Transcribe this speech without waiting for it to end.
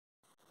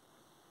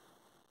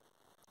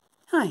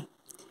Hi,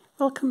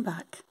 welcome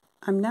back.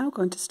 I'm now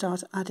going to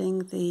start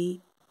adding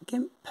the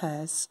gimp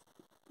pair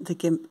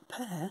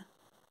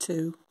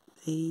to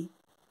the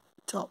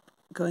top,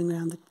 going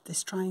around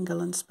this triangle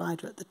and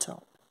spider at the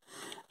top.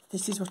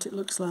 This is what it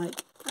looks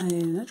like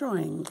in a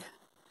drawing.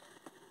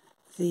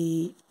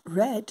 The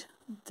red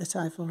that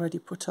I've already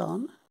put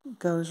on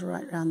goes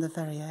right round the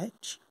very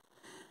edge,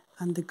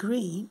 and the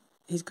green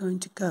is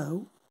going to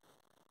go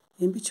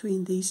in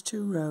between these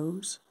two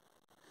rows.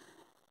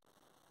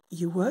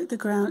 You work the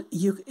ground.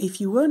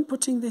 If you weren't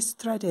putting this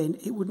thread in,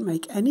 it wouldn't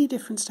make any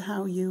difference to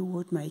how you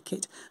would make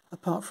it,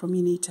 apart from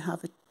you need to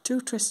have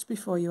 2 twists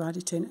before you add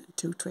it in and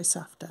 2 twists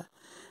after.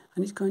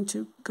 And it's going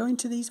to go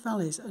into these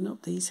valleys and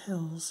up these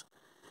hills.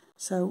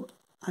 So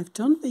I've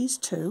done these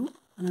 2,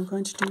 and I'm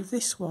going to do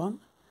this one,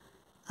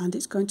 and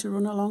it's going to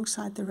run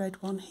alongside the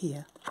red one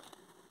here.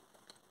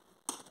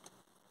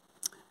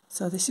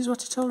 So this is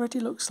what it already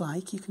looks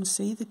like. You can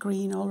see the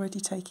green already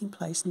taking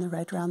place and the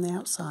red around the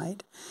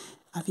outside.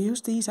 I've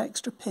used these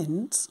extra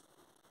pins,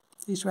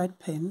 these red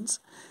pins.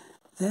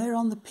 They're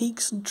on the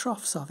peaks and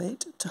troughs of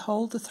it to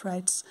hold the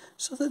threads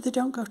so that they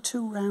don't go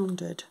too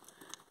rounded.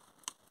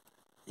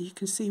 You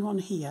can see one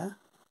here.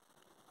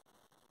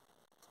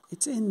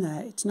 It's in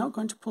there. It's not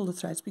going to pull the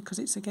threads because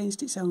it's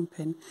against its own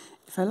pin.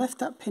 If I left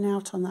that pin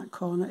out on that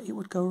corner, it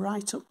would go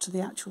right up to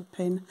the actual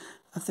pin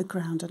of the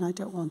ground, and I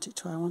don't want it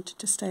to. I want it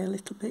to stay a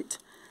little bit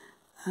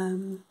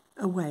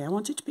away. I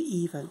want it to be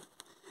even.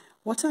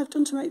 What I've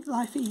done to make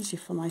life easier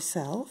for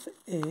myself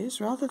is,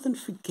 rather than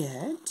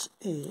forget,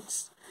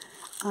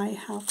 I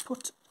have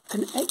put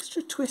an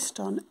extra twist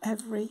on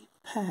every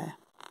pair,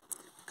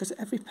 because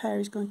every pair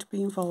is going to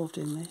be involved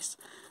in this.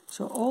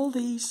 So all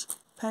these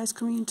pairs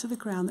coming into the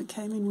ground that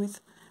came in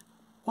with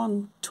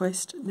 1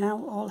 twist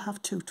now all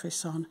have 2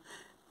 twists on.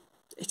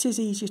 It is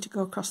easier to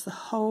go across the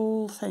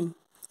whole thing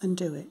and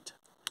do it.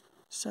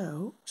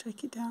 So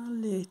take it down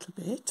a little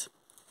bit.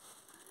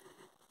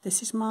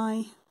 This is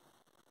my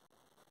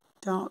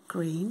dark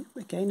green,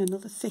 again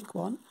another thick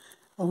one,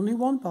 only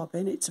 1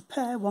 bobbin. It's a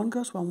pair, one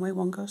goes one way,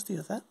 one goes the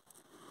other,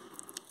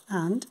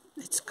 and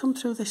it's come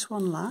through this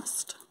one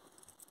last.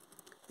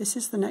 This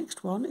is the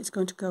next one. It's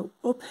going to go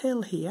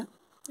uphill here.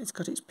 It's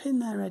got its pin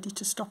there ready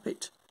to stop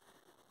it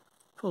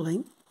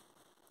pulling.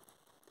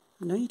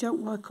 I know you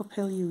don't work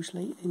uphill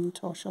usually in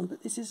torsion,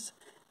 but this is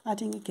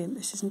adding a gimp.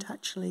 This isn't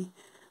actually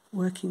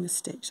working the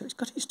stitch. So it's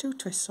got its 2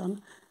 twists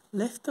on.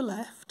 Lift the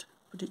left,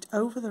 put it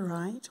over the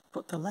right,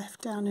 put the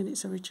left down in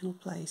its original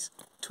place,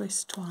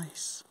 twist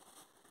twice.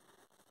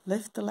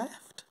 Lift the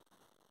left.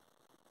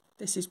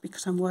 This is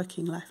because I'm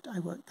working left, I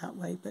work that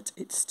way, but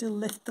it's still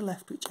lift the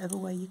left whichever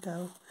way you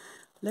go.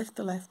 Lift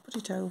the left, put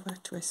it over,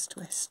 twist,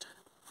 twist.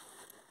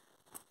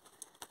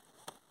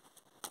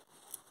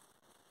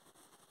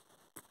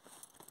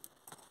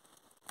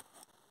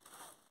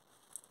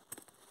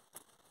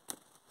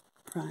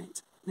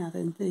 Right, now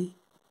then the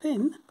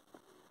pin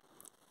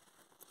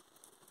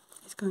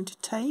is going to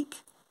take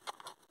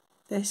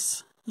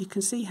this. You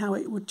can see how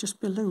it would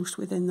just be loose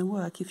within the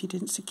work if you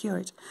didn't secure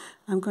it.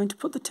 I'm going to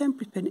put the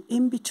temporary pin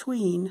in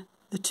between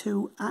the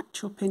 2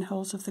 actual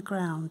pinholes of the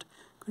ground.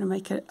 I'm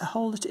going to make a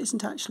hole that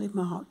isn't actually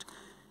marked,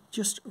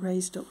 just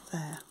raised up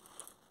there.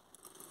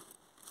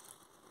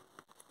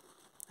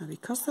 Now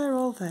because they're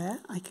all there,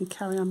 I can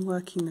carry on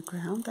working the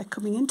ground. They're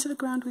coming into the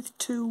ground with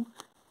 2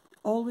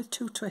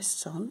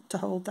 twists on to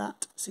hold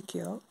that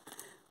secure,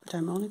 but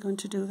I'm only going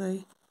to do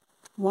the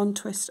 1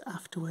 twist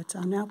afterwards.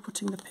 I'm now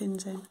putting the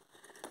pins in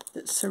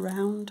that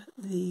surround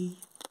the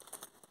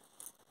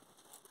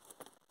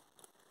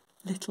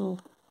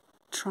little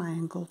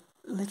triangle,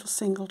 little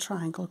single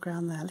triangle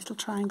ground there, little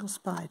triangle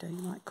spider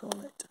you might call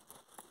it.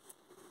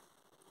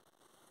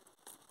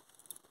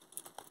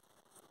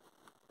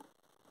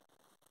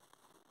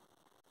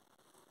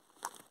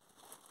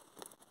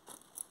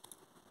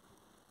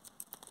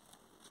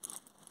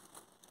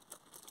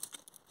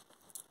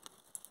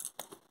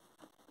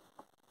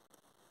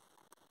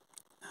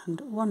 And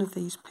one of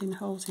these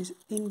pinholes is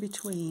in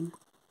between.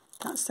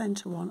 That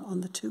centre one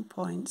on the 2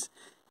 points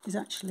is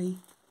actually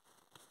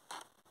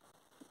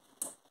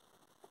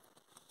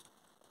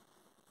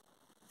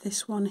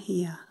this one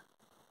here,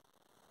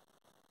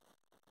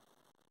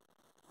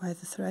 where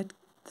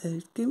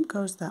the gimp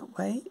goes that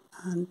way,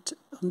 and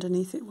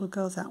underneath it will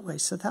go that way.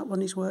 So that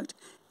one is worked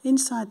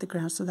inside the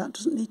ground, so that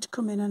doesn't need to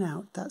come in and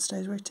out. That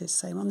stays where it is.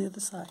 Same on the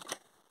other side.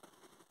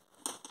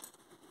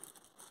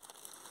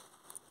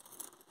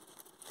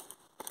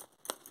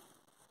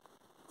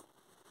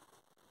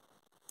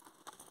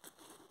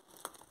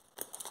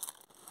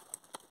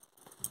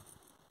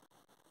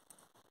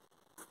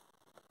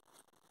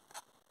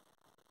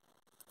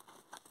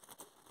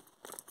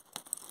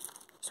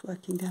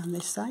 Working down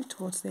this side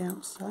towards the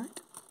outside.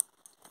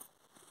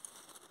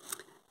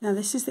 Now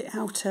this is the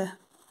outer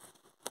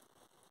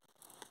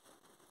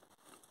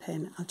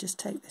pin. I'll just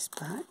take this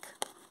back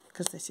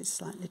because this is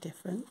slightly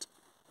different.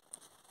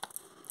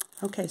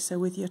 Okay, so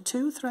with your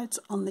 2 threads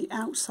on the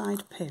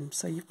outside pin,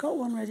 so you've got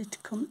one ready to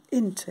come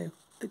into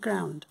the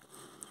ground.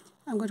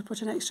 I'm going to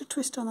put an extra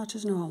twist on that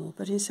as normal,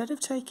 but instead of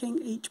taking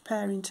each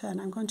pair in turn,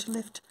 I'm going to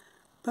lift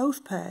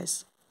both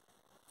pairs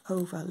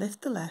over,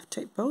 lift the left,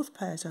 take both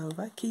pairs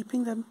over,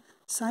 keeping them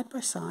side by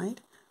side,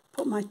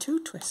 put my 2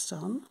 twists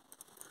on,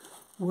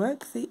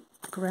 work the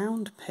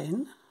ground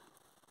pin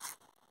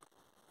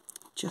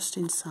just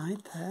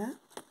inside there,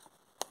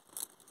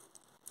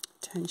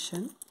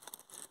 tension,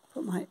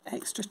 put my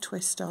extra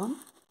twist on,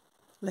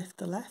 lift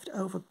the left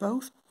over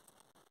both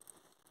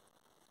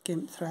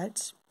gimp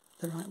threads,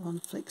 the right one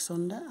flicks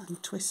under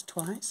and twist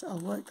twice. I'll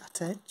work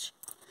that edge,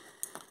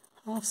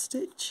 half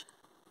stitch,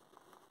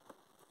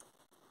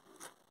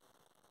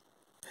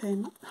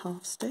 pin,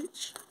 half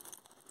stitch,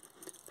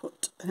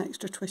 put an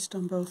extra twist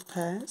on both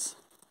pairs,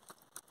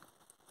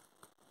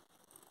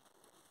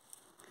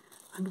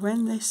 and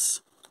when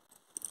this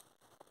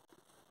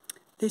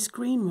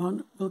green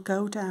one will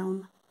go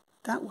down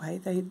that way,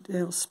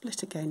 they'll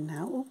split again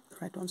now. Oh, the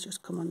red one's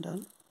just come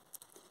undone.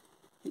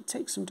 It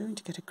takes some doing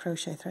to get a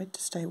crochet thread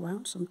to stay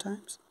wound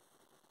sometimes.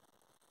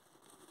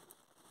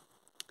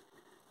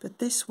 But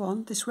this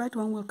red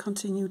one will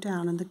continue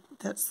down, and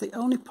that's the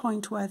only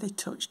point where they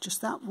touch,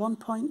 just that one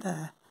point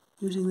there,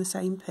 using the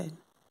same pin.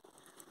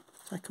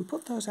 So I can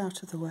put those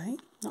out of the way,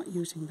 not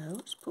using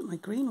those, put my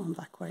green one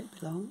back where it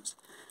belongs.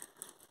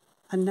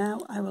 And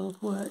now I will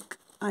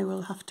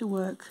have to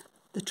work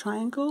the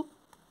triangle,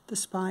 the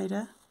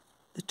spider,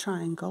 the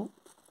triangle,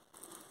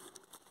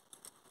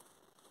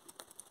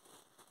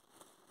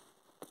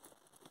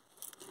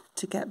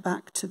 to get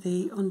back to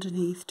the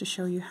underneath to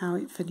show you how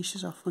it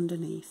finishes off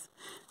underneath.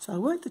 So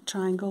I'll work the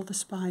triangle, the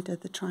spider,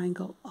 the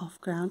triangle off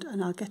ground,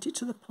 and I'll get it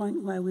to the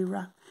point where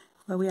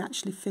we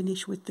actually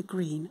finish with the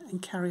green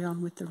and carry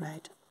on with the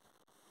red.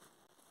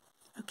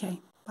 Okay,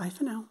 bye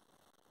for now.